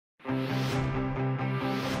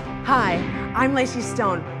Hi, I'm Lacey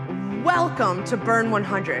Stone. Welcome to Burn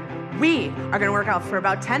 100. We are gonna work out for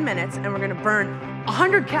about 10 minutes and we're gonna burn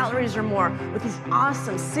 100 calories or more with these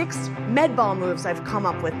awesome 6 med ball moves I've come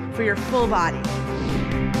up with for your full body.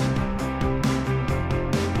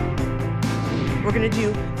 We're gonna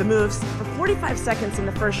do the moves for 45 seconds in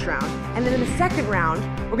the first round, and then in the second round,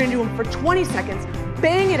 we're gonna do them for 20 seconds,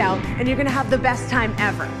 bang it out, and you're gonna have the best time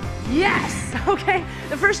ever. Yes, okay?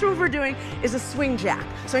 The first move we're doing is a swing jack.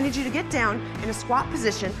 So I need you to get down in a squat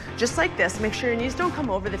position, just like this. Make sure your knees don't come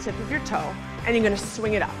over the tip of your toe, and you're gonna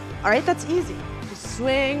swing it up. All right, that's easy. Just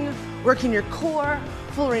swing, working your core,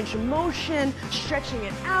 full range of motion, stretching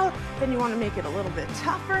it out. Then you wanna make it a little bit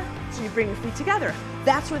tougher, so you bring your feet together.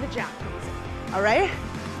 That's where the jack comes in, all right?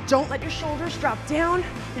 Don't let your shoulders drop down.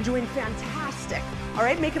 You're doing fantastic, all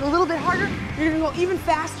right? Make it a little bit harder. You're gonna go even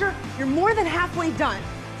faster. You're more than halfway done.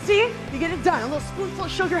 See, you get it done. A little spoonful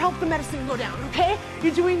of sugar helps the medicine go down, okay?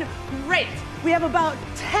 You're doing great. We have about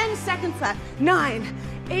 10 seconds left. 9,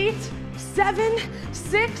 8, 7,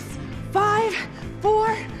 6, 5,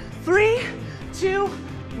 4, 3, 2,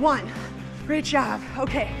 1. Great job.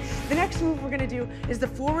 Okay, the next move we're gonna do is the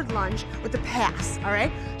forward lunge with the pass, all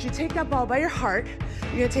right? So you take that ball by your heart,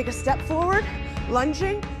 you're gonna take a step forward,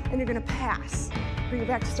 lunging, and you're gonna pass. Bring it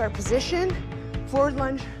back to start position, forward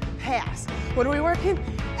lunge, pass. What are we working?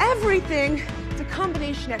 Everything. It's a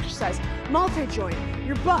combination exercise. Multi-joint,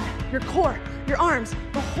 your butt, your core, your arms,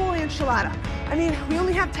 the whole enchilada. I mean, we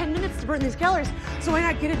only have 10 minutes to burn these calories, so why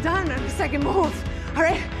not get it done on the second move? All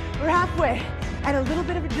right, we're halfway. Add a little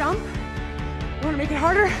bit of a jump. You wanna make it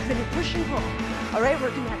harder? Then you push and pull. All right,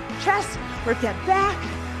 working that chest, work that back,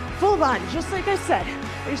 full body, just like I said.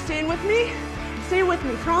 Are you staying with me? Stay with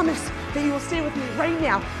me, promise that you will stay with me right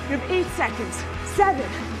now. You have 8 seconds. 7,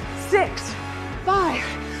 6, 5,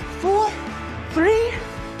 4, 3,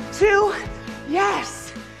 2,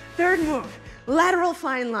 yes. Third move, lateral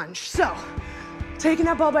flying lunge. So, taking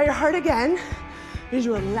that ball by your heart again, you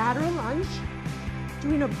do a lateral lunge,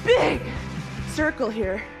 doing a big circle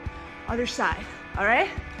here, other side, all right?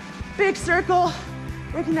 Big circle,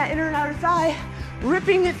 working that inner and outer thigh,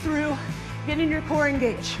 ripping it through, getting your core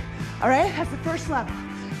engaged, all right? That's the first level.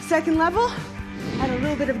 Second level, add a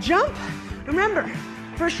little bit of jump. Remember,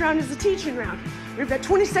 first round is the teaching round. We have that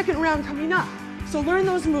 20-second round coming up. So learn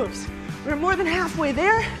those moves. We're more than halfway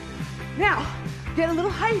there. Now, get a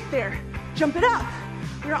little height there. Jump it up.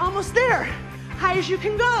 We're almost there. High as you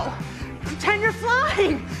can go. Pretend you're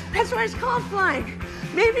flying. That's why it's called flying.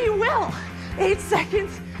 Maybe you will. 8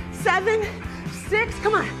 seconds, 7, 6,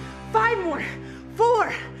 come on. 5 more,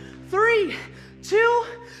 4, 3, 2,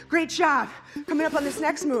 great job. Coming up on this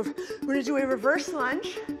next move, we're gonna do a reverse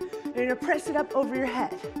lunge. You're gonna press it up over your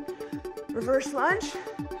head. Reverse lunge,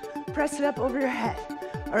 press it up over your head.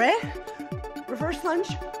 All right? Reverse lunge,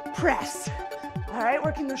 press. All right,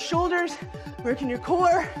 working those shoulders, working your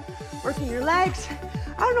core, working your legs.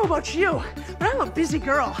 I don't know about you, but I'm a busy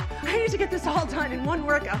girl. I need to get this all done in one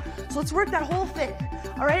workout. So let's work that whole thing.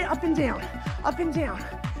 All right, up and down, up and down.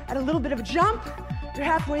 Add a little bit of a jump. You're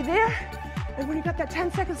halfway there. And when you got that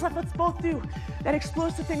 10 seconds left, let's both do that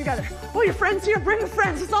explosive thing together. Oh, your friends here? Bring your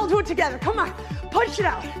friends. Let's all do it together. Come on. Punch it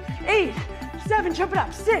out. 8, 7, jump it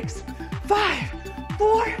up. 6, 5,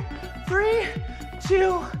 4, 3,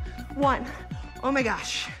 2, 1. Oh my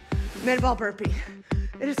gosh. Med ball burpee.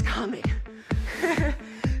 It is coming.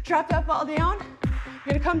 Drop that ball down.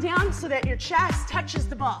 You're gonna come down so that your chest touches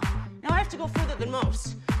the ball. Now I have to go further than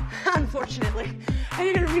most, unfortunately. And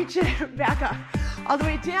you're gonna reach it back up. All the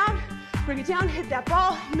way down. Bring it down, hit that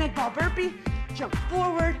ball, med ball burpee, jump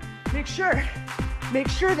forward. Make sure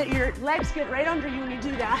that your legs get right under you when you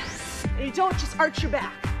do that. And you don't just arch your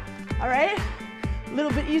back, all right? A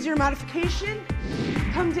little bit easier modification.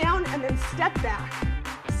 Come down and then step back,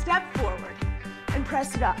 step forward, and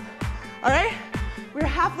press it up, all right? We're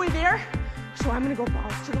halfway there, so I'm gonna go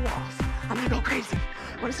balls to the walls. I'm gonna go crazy.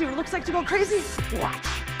 Wanna see what it looks like to go crazy? Watch.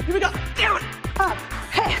 Here we go, down, up,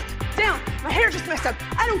 hand, down. My hair just messed up.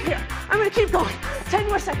 I don't care. I'm gonna keep going. 10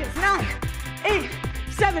 more seconds. 9, 8,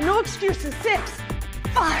 7, no excuses. 6,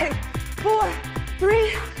 5, 4,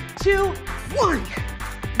 3, 2, 1.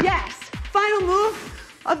 Yes. Final move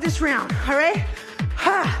of this round, all right?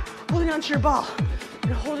 Ha. Holding onto your ball. You're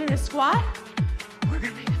gonna hold it in a squat. We're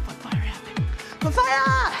gonna make the foot fire happen. Foot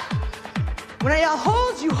fire! When I yell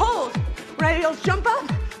hold, you hold. When I yell jump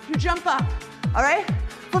up, you jump up, all right?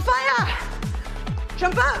 Foot fire!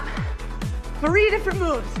 Jump up. 3 different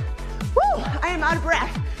moves. Woo, I am out of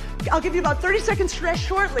breath. I'll give you about 30 seconds to rest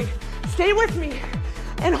shortly. Stay with me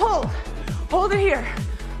and hold. Hold it here.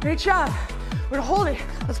 Great job. We're gonna hold it.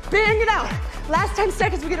 Let's bang it out. Last 10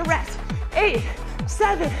 seconds, we get a rest. 8,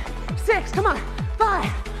 7, 6, come on.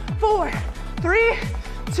 5, 4, 3,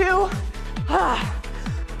 2,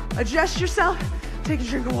 adjust yourself. Take a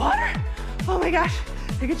drink of water. Oh my gosh,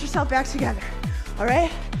 and get yourself back together. All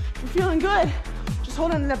right, you're feeling good. Just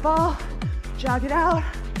hold on to that ball, jog it out,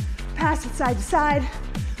 pass it side to side.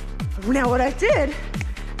 Now what I did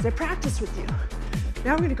is I practiced with you.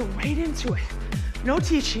 Now we're gonna go right into it. No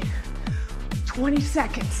teaching. 20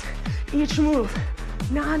 seconds, each move,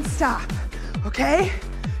 non-stop, okay?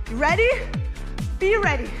 You ready? Be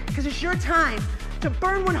ready, because it's your time to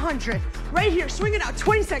burn 100. Right here, swing it out,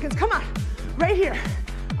 20 seconds, come on. Right here,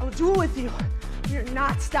 I will do it with you. You're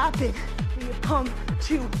not stopping when you come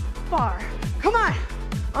too far. Come on,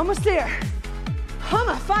 almost there. Come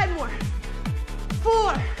on, 5 more.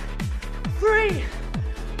 4, 3,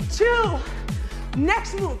 2.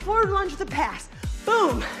 Next move, forward lunge with a pass.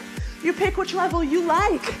 Boom. You pick which level you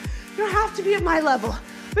like. You don't have to be at my level.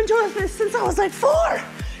 I've been doing this since I was like 4.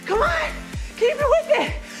 Come on, keep it with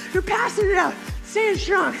it. You're passing it out, staying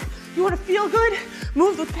strong. You want to feel good?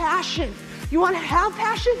 Move with passion. You want to have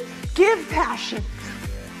passion? Give passion.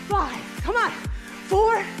 5, come on.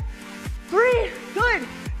 4, 3, good.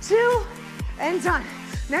 2, and done.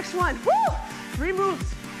 Next one, woo! 3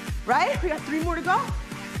 moves, right? We got 3 more to go.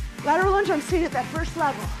 Lateral lunge, I'm staying at that first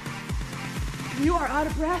level. If you are out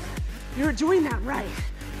of breath, you're doing that right.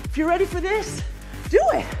 If you're ready for this, do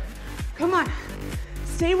it. Come on,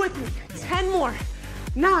 stay with me. 10 more,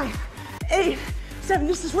 9, 8, 7.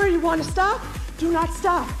 This is where you want to stop. Do not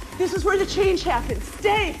stop. This is where the change happens.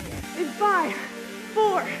 Stay in 5,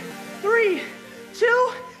 4, 3,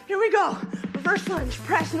 2. Here we go. Reverse lunge,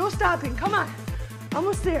 press, no stopping. Come on,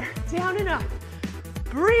 almost there. Down and up.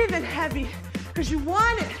 Breathe in heavy, because you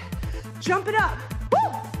want it. Jump it up.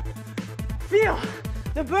 Woo! Feel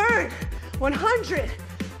the burn. 100.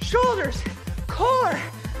 Shoulders, core,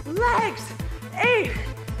 legs. 8,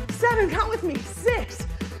 7, count with me. 6,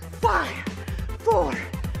 5, 4,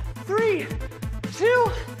 3,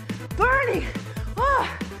 2, burning.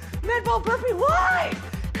 Med ball burpee. Why?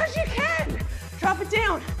 Because you can. Drop it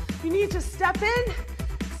down. You need to step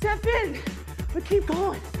in, but keep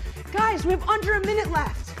going. Guys, we have under a minute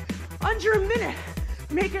left. Under a minute.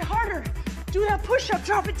 Make it harder. Do that push-up,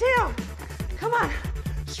 drop it down. Come on,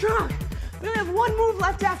 strong. We only have 1 move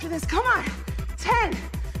left after this. Come on. 10,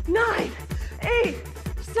 9, 8,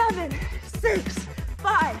 7, 6,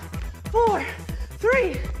 5, 4,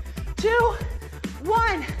 3, 2,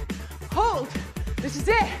 1. Hold. This is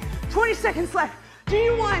it. 20 seconds left. Do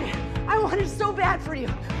you want it? I want it so bad for you.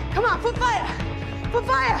 Come on, foot fire. Foot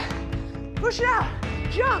fire. Push it out.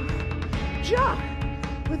 Jump. Jump.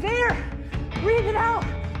 We're there. Breathe it out.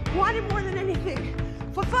 Want it more than anything.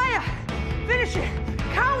 Foot fire. Finish it.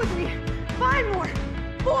 Count with me. 5 more.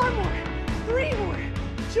 4 more. 3 more.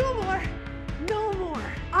 2 more. No more.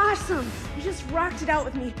 Awesome. You just rocked it out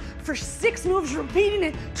with me for 6 moves, repeating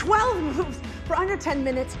it 12 moves for under 10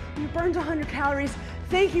 minutes. You burned 100 calories.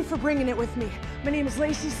 Thank you for bringing it with me. My name is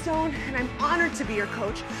Lacey Stone, and I'm honored to be your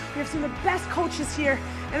coach. We have some of the best coaches here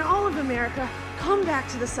in all of America. Come back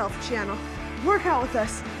to the Self channel. Work out with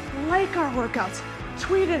us. Like our workouts.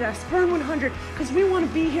 Tweet at us. Burn 100, because we want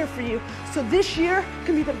to be here for you. So this year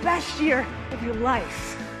can be the best year of your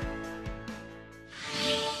life.